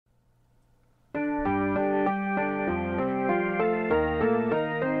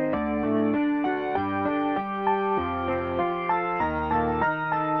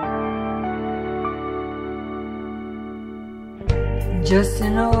Just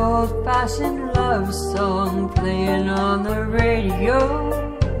an old-fashioned love song playing on the radio,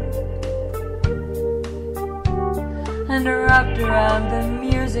 and wrapped around the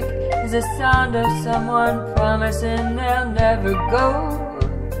music is the sound of someone promising they'll never go.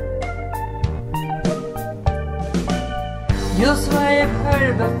 You'll swear you've heard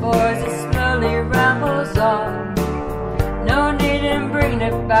it before as it slowly rambles on. No need in bringing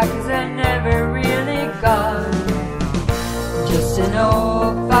it back, 'cause they're never really gone. Just an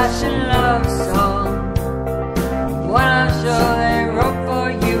old-fashioned love song, one I'm sure they wrote for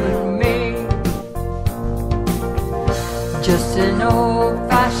you and me. Just an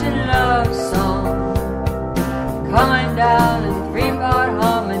old-fashioned love song, coming down in three-part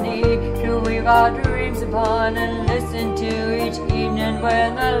harmony, to weave our dreams upon and listen to each evening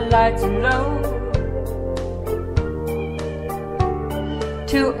when the lights are low,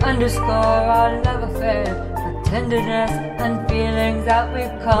 to underscore our love affair, tenderness and feelings that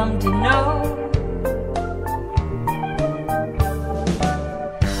we've come to know.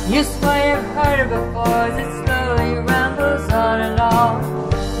 You swear you've heard it before as it slowly rambles on and on.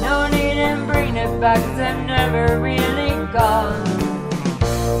 No need in bringing it back, 'cause they've never really gone.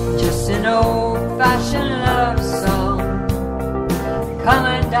 Just an old-fashioned love song,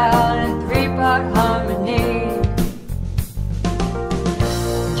 coming down in three-part harmony.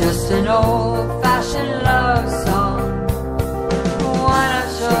 Just an old-fashioned love song, one I'm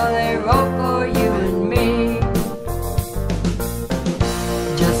sure they wrote for you and me.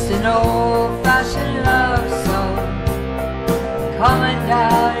 Just an old-fashioned love song, coming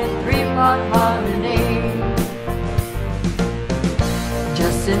down in three-part harmony.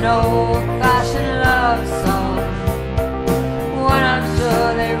 Just an old-fashioned love song, one I'm sure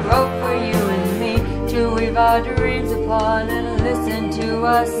they wrote for you and me, to weave our dreams upon and listen to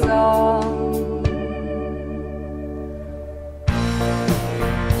a song.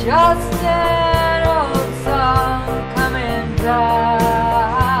 Just an old song coming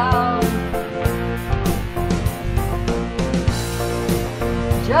down.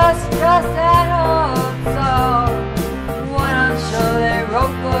 Just an old song, one I'm sure they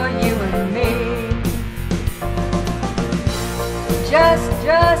wrote for you and me. Just